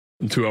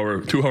2 hour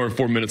and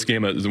 4 minutes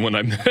game is the one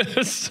I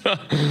missed.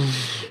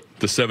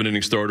 The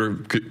 7-inning starter,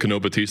 Cano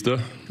Batista.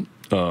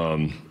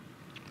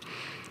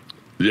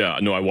 Yeah,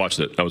 no, I watched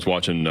it. I was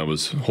watching. I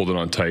was holding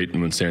on tight,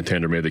 and when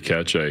Santander made the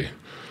catch, I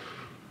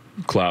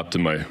clapped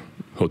in my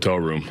hotel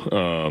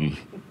room.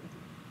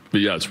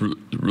 But yeah, it's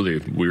really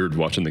weird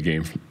watching the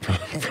game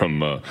from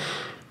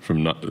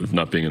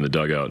not being in the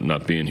dugout and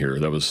not being here.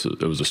 That was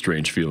a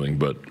strange feeling,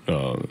 but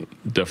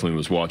definitely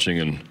was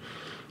watching,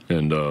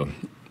 and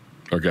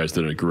our guys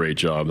did a great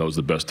job. That was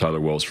the best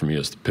Tyler Wells for me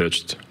has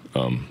pitched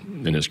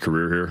in his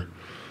career here.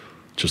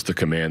 Just the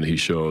command that he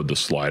showed, the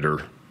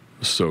slider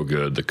was so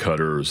good. The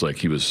cutter was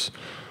like the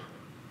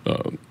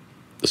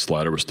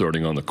slider was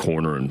starting on the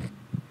corner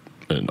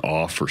and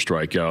off for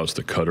strikeouts.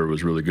 The cutter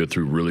was really good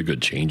through really good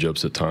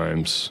changeups at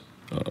times.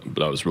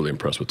 But I was really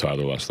impressed with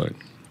Tyler last night.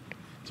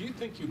 Do you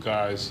think you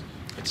guys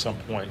at some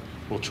point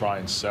will try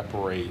and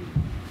separate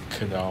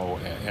Cano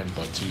and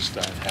Batista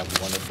and have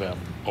one of them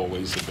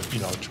always,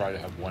 try to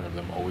have one of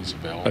them always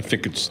available? I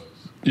think it's,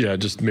 yeah,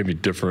 just maybe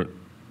different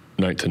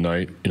night to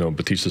night.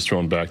 Batista's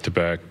thrown back to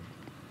back.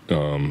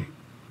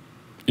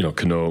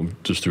 Cano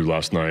just threw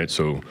last night,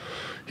 so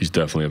he's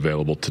definitely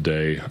available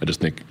today. I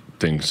just think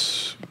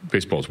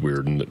baseball's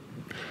weird, and that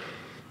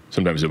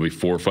sometimes it'll be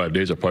 4 or 5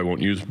 days I probably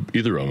won't use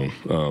either of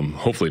them.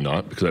 Hopefully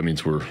not, because that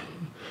means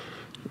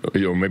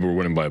maybe we're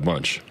winning by a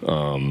bunch.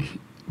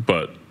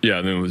 But yeah,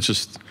 I mean, it's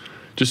just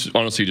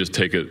honestly, just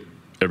take it.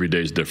 Every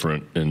day is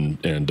different,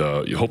 and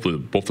hopefully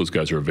both those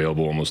guys are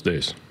available on most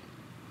days.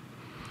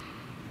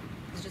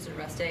 It's just a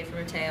rest day for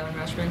Mateo and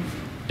Rutschman.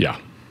 Yeah.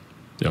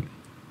 Yep.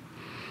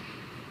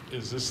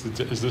 Is this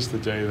the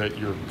day that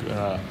you're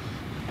gonna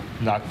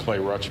not play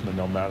Rutschman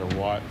no matter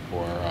what,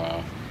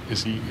 or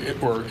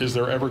is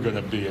there ever going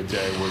to be a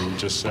day where you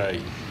just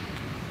say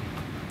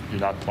you're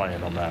not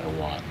playing no matter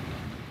what?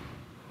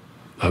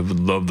 I would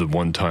love the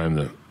one time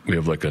that we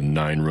have like a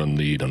 9-run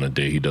lead on a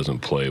day he doesn't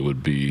play. It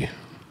would be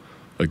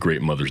a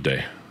great Mother's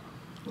Day.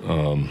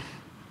 I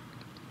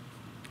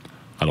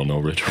don't know,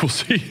 Rich. We'll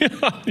see.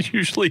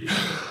 Usually,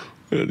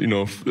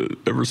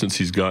 ever since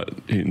he's got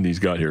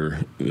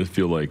here, I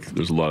feel like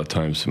there's a lot of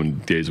times when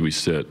days we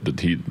sit that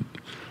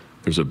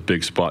there's a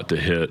big spot to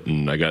hit,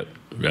 and I got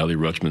Ali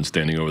Rutschman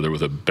standing over there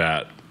with a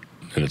bat,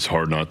 and it's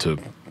hard not to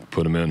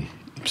put him in.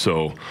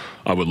 So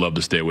I would love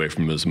to stay away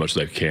from him as much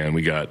as I can.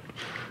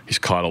 He's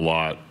caught a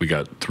lot. We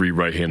got 3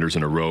 right-handers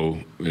in a row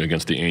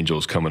against the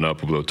Angels coming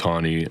up with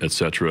Ohtani, et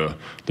cetera,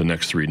 the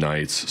next 3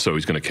 nights. So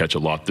he's going to catch a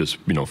lot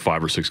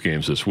 5 or 6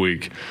 games this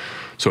week.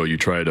 So you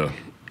try to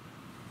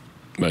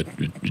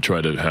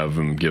have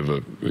him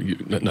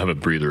have a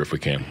breather if we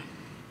can.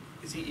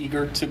 Is he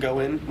eager to go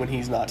in when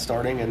he's not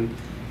starting and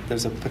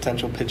there's a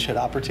potential pitch hit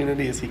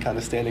opportunity? Is he kind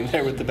of standing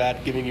there with the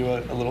bat giving you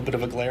a little bit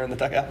of a glare in the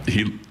dugout?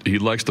 He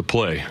likes to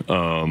play.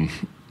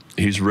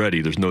 He's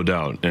ready, there's no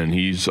doubt, and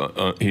he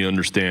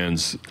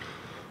understands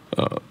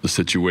the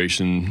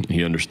situation.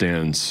 He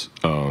understands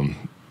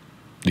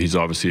he's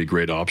obviously a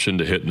great option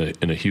to hit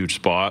in a huge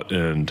spot,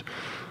 and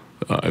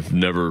I've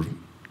never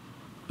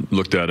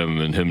looked at him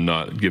and him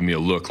not give me a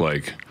look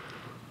like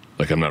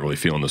I'm not really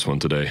feeling this one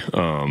today.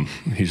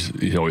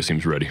 He always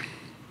seems ready.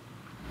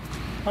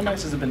 How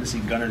nice has it been to see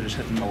Gunnar just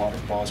hitting a lot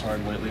of balls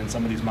hard lately, and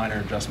some of these minor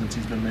adjustments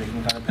he's been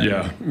making kind of paying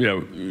off?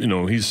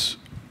 Yeah. He's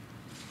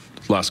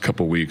last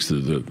couple of weeks,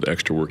 the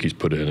extra work he's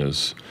put in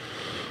is,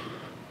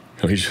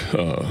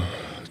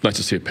 it's nice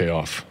to see it pay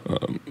off.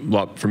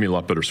 For me, a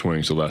lot better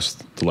swings the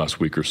last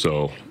week or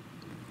so.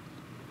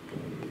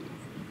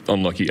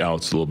 Unlucky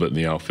outs a little bit in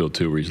the outfield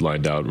too, where he's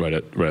lined out right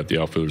at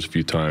the outfielders a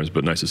few times.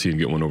 But nice to see him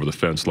get one over the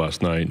fence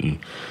last night, and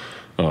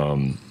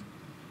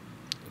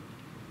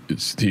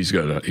he's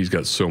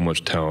got so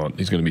much talent.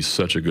 He's going to be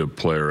such a good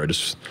player.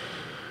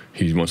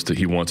 He wants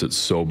it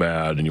so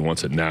bad, and he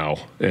wants it now.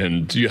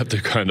 And you have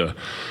to kind of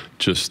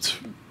just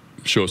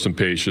show some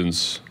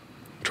patience,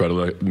 try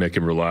to make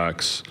him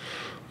relax,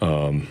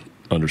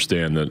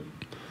 understand that,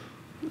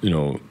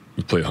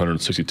 we play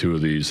 162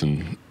 of these,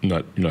 and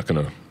you're not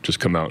going to just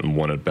come out in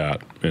one at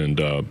bat, and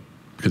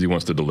because he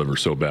wants to deliver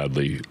so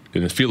badly.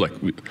 And I feel like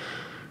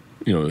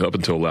up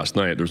until last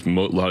night, there's a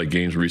lot of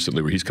games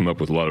recently where he's come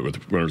up with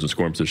with runners in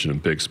scoring position in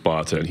big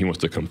spots, and he wants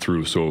to come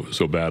through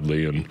so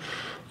badly. And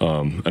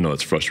I know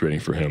that's frustrating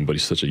for him, but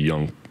he's such a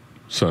young,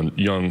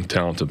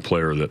 talented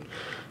player that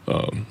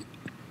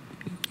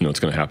it's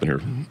going to happen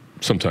here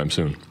sometime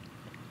soon.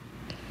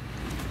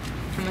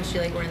 How much do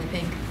you like wearing the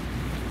pink?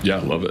 Yeah,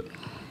 I love it.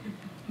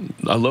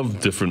 I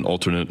love different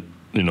alternate,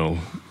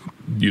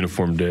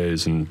 uniform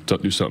days and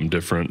do something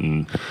different,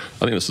 and I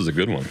think this is a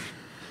good one.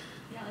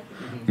 Yeah, I like the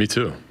pink. Me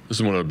too. This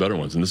is one of the better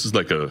ones, and this is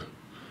like what'd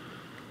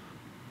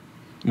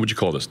you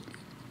call this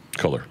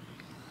color?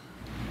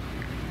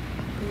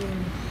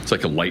 It's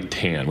like a light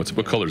tan.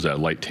 What color is that?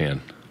 Light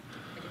tan.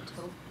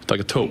 Like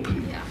a taupe. It's like a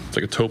taupe. Yeah. It's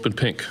like a taupe and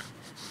pink.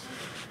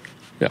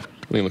 Yeah, I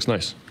think it looks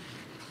nice.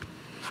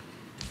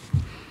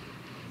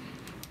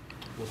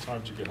 What time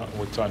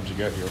did you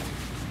get here?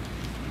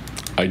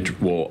 I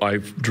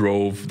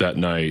drove that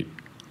night,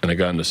 and I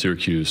got into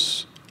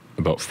Syracuse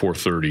about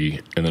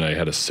 4:30, and then I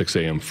had a 6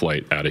 a.m.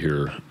 flight out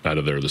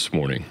of there this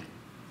morning.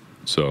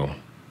 So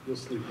You'll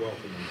sleep well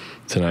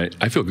tonight. tonight,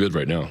 I feel good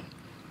right now.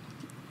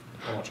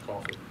 How much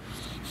coffee?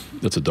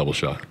 That's a double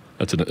shot.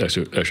 That's an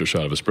extra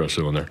shot of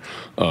espresso in there.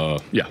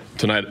 Yeah,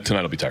 tonight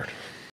I'll be tired.